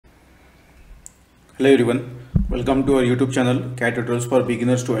Hello everyone, welcome to our YouTube channel CATIA Tutorials for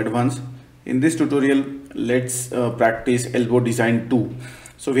Beginners to Advanced. In this tutorial, let's practice elbow design 2.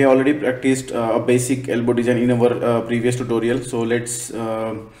 So we have already practiced a basic elbow design in our previous tutorial. So let's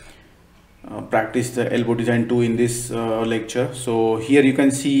practice the elbow design 2 in this lecture. So here you can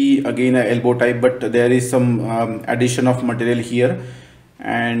see again a elbow type, but there is some addition of material here,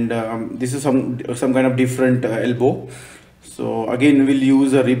 and this is some kind of different elbow. So again we'll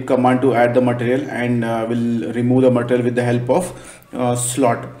use a rip command to add the material, and we'll remove the material with the help of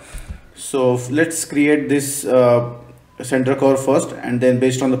slot. So let's create this center curve first, and then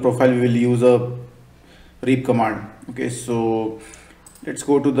based on the profile we will use a rip command. Okay, so let's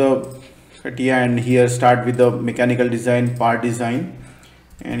go to the CATIA and here start with the mechanical design, part design,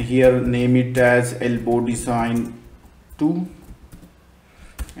 and here name it as elbow design 2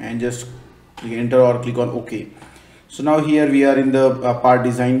 and just click enter or click on OK. So now here we are in the part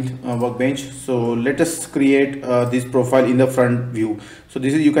design workbench. So let us create this profile in the front view. So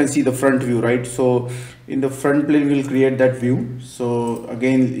this is, you can see the front view, right? So in the front plane we will create that view. So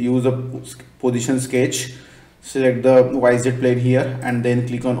again use a position sketch, select the YZ plane here and then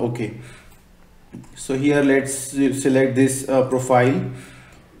click on OK. So here let's select this profile,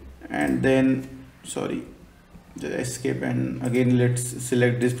 and then just escape, and again let's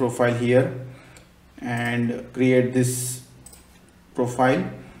select this profile here and create this profile.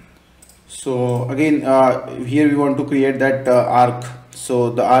 So again here we want to create that arc. So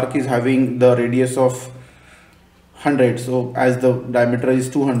the arc is having the radius of 100, so as the diameter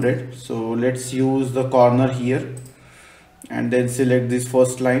is 200, so let's use the corner here and then select this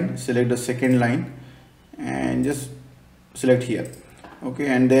first line, select the second line and just select here. Okay,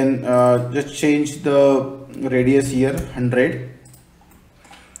 and then just change the radius here 100,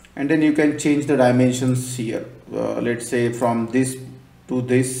 and then you can change the dimensions here, let's say from this to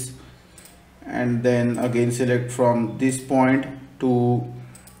this, and then again select from this point to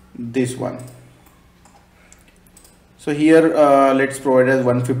this one. So here let's provide as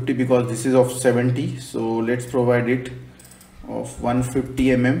 150 because this is of 70, so let's provide it of 150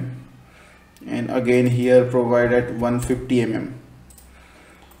 mm, and again here provide at 150 mm.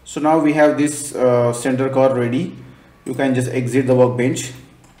 So now we have this center curve ready. You can just exit the workbench.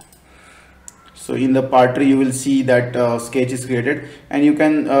 So in the part tree you will see that sketch is created, and you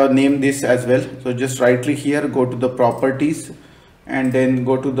can name this as well. So just right click here, go to the properties, and then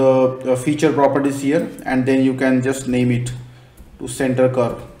go to the feature properties here, and then you can just name it to center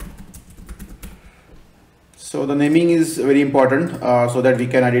curve. So the naming is very important so that we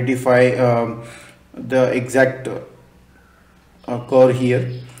can identify the exact curve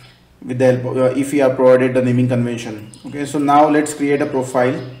here with the help of, if we are provided the naming convention. Okay, so now let's create a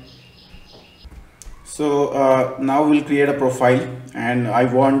profile. So now we'll create a profile, and I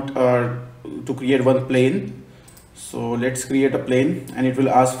want to create one plane. So let's create a plane, and it will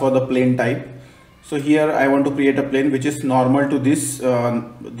ask for the plane type. So here I want to create a plane which is normal to this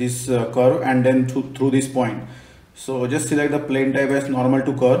curve and then through this point. So just select the plane type as normal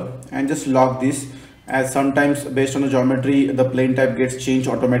to curve and just lock this, as sometimes based on the geometry the plane type gets changed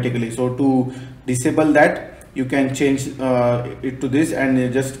automatically. So to disable that, you can change it to this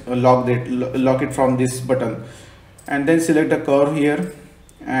and just lock it from this button, and then select the curve here,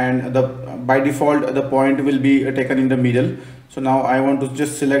 and by default the point will be taken in the middle. So now I want to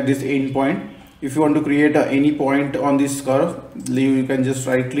just select this end point. If you want to create any point on this curve, you can just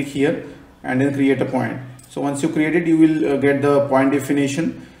right click here and then create a point. So once you create it, you will get the point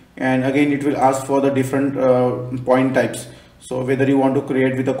definition, and again it will ask for the different point types. So whether you want to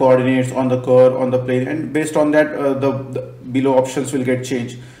create with the coordinates on the curve, on the plane, and based on that the below options will get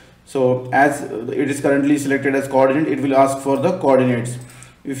changed. So as it is currently selected as coordinate, it will ask for the coordinates.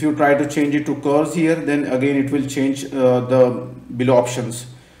 If you try to change it to curves here, then again it will change the below options.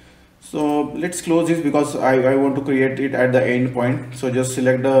 So let's close this because I want to create it at the end point. So just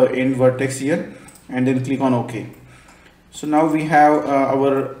select the end vertex here and then click on OK. So now we have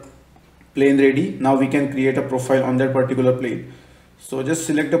our plane ready. Now we can create a profile on that particular plane. So just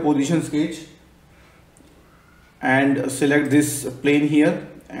select the position sketch and select this plane here,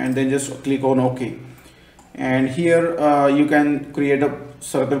 and then just click on OK. And here you can create a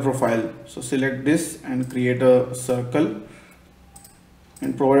circle profile. So select this and create a circle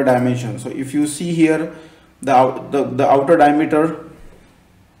and provide a dimension. So if you see here the outer diameter,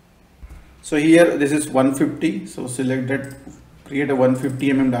 so here this is 150. So select that, create a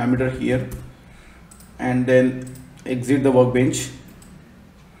 150 mm diameter here, and then exit the workbench.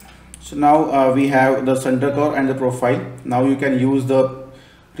 So now we have the center curve and the profile. Now you can use the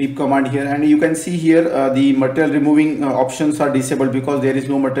rip command here, and you can see here the material removing options are disabled because there is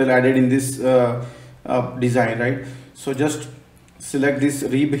no material added in this design, right? So just select this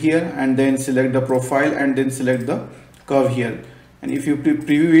rib here and then select the profile and then select the curve here, and if you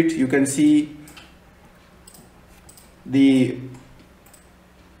preview it, you can see the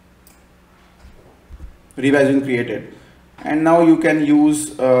rib has been created. And now you can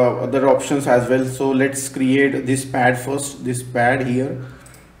use other options as well. So let's create this pad first, this pad here,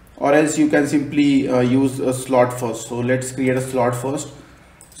 or else you can simply use a slot first. So let's create a slot first.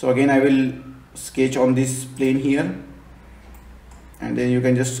 So again I will sketch on this plane here, and then you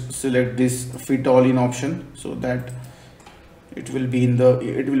can just select this fit all in option so that it will be in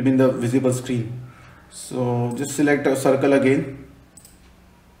the visible screen. So just select a circle again,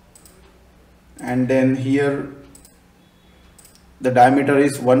 and then here the diameter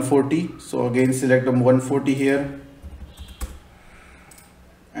is 140, so again select 140 here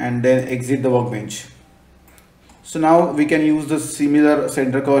and then exit the workbench. So now we can use the similar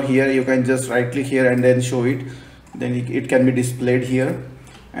center curve here. You can just right click here and then show it, then it can be displayed here.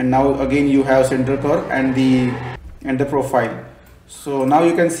 And now again you have center curve and the profile. So now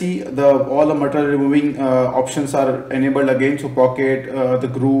you can see all the material removing options are enabled again. So pocket, the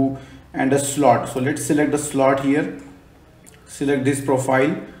groove and the slot. So let's select the slot here, select this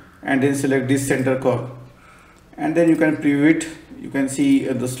profile and then select this center curve, and then you can preview it. You can see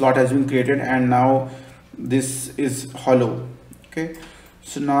the slot has been created and now this is hollow. Okay,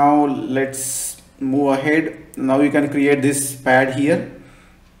 so now let's move ahead. Now you can create this pad here.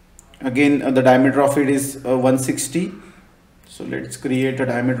 Again the diameter of it is 160. So let's create a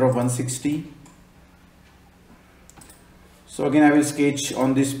diameter of 160. So again I will sketch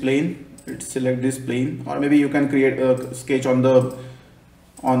on this plane. Let's select this plane, or maybe you can create a sketch on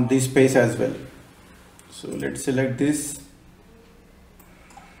this face as well. So let's select this,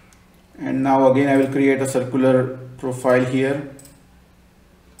 and now again I will create a circular profile here,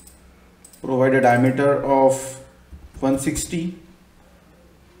 provide a diameter of 160,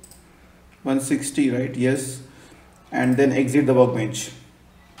 right? Yes, and then exit the workbench.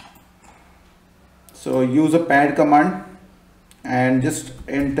 So use a pad command and just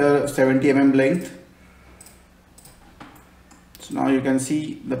enter 70 mm length. So now you can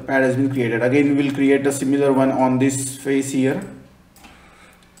see the pad has been created. Again we will create a similar one on this face here.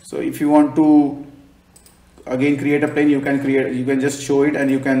 So if you want to again create a plane, you can just show it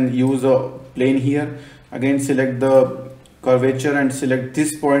and you can use a plane here. Again select the curvature and select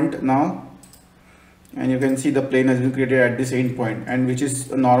this point now, and you can see the plane has been created at this end point, and which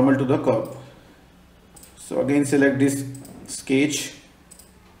is normal to the curve. So again select this sketch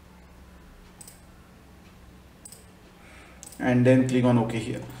and then click on OK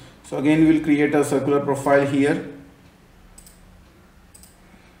here. So again we will create a circular profile here,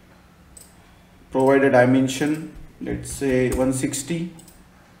 provide a dimension, let's say 160,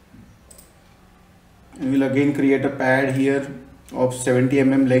 and we'll again create a pad here of 70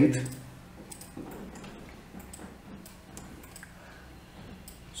 mm length.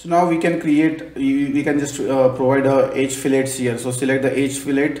 So now we can just provide a edge fillets here. So select the edge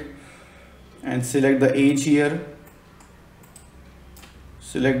fillet and select the edge here,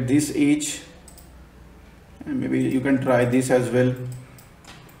 select this edge, and maybe you can try this as well,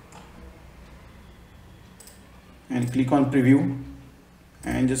 and click on preview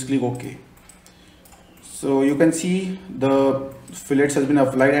and just click OK. So you can see the fillets has been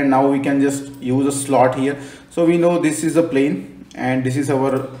applied, and now we can just use a slot here. So we know this is a plane and this is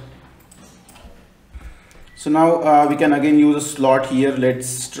our, so now we can again use a slot here.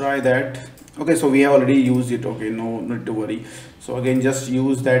 Let's try that. Okay, so we have already used it. Okay, no need to worry. So again just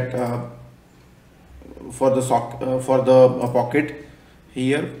use that for the pocket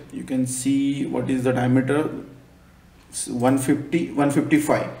here. You can see what is the diameter, it's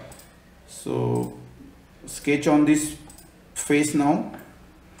 155. So sketch on this face now,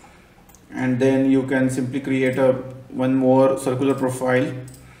 and then you can simply create one more circular profile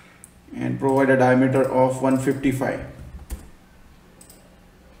and provide a diameter of 155.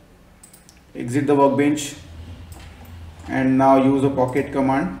 Exit the workbench, and now use the pocket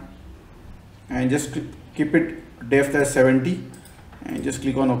command and just keep it depth as 70 and just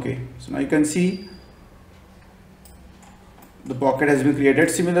click on OK. So now you can see the pocket has been created.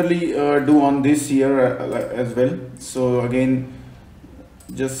 Similarly do on this here as well. So again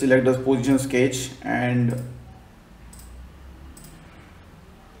just select the position sketch and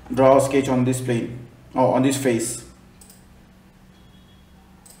draw a sketch on this plane or on this face.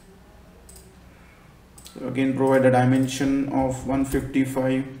 So again provide a dimension of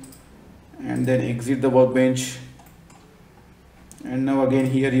 155 and then exit the workbench, and now again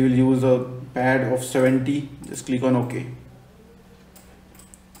here you will use a pad of 70. Just click on OK.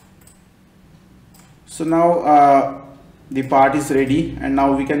 So now the part is ready, and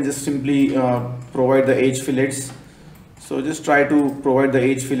now we can just simply provide the edge fillets. So just try to provide the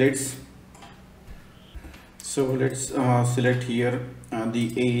edge fillets. So let's select here the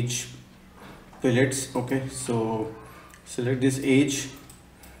edge fillets. Okay, so select this edge,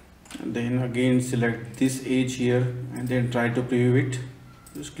 and then again select this edge here, and then try to preview it.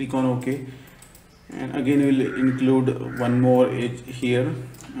 Just click on OK, and again we'll include one more edge here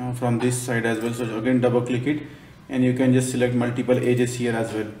from this side as well. So again double click it, and you can just select multiple edges here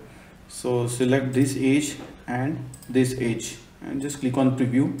as well. So select this edge and this edge, and just click on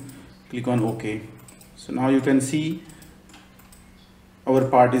preview, click on OK. So now you can see our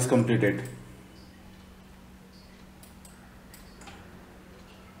part is completed.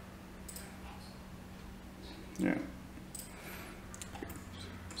 Yeah.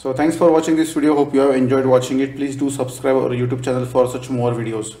 So thanks for watching this video. Hope you have enjoyed watching it. Please do subscribe our YouTube channel for such more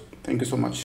videos. Thank you so much.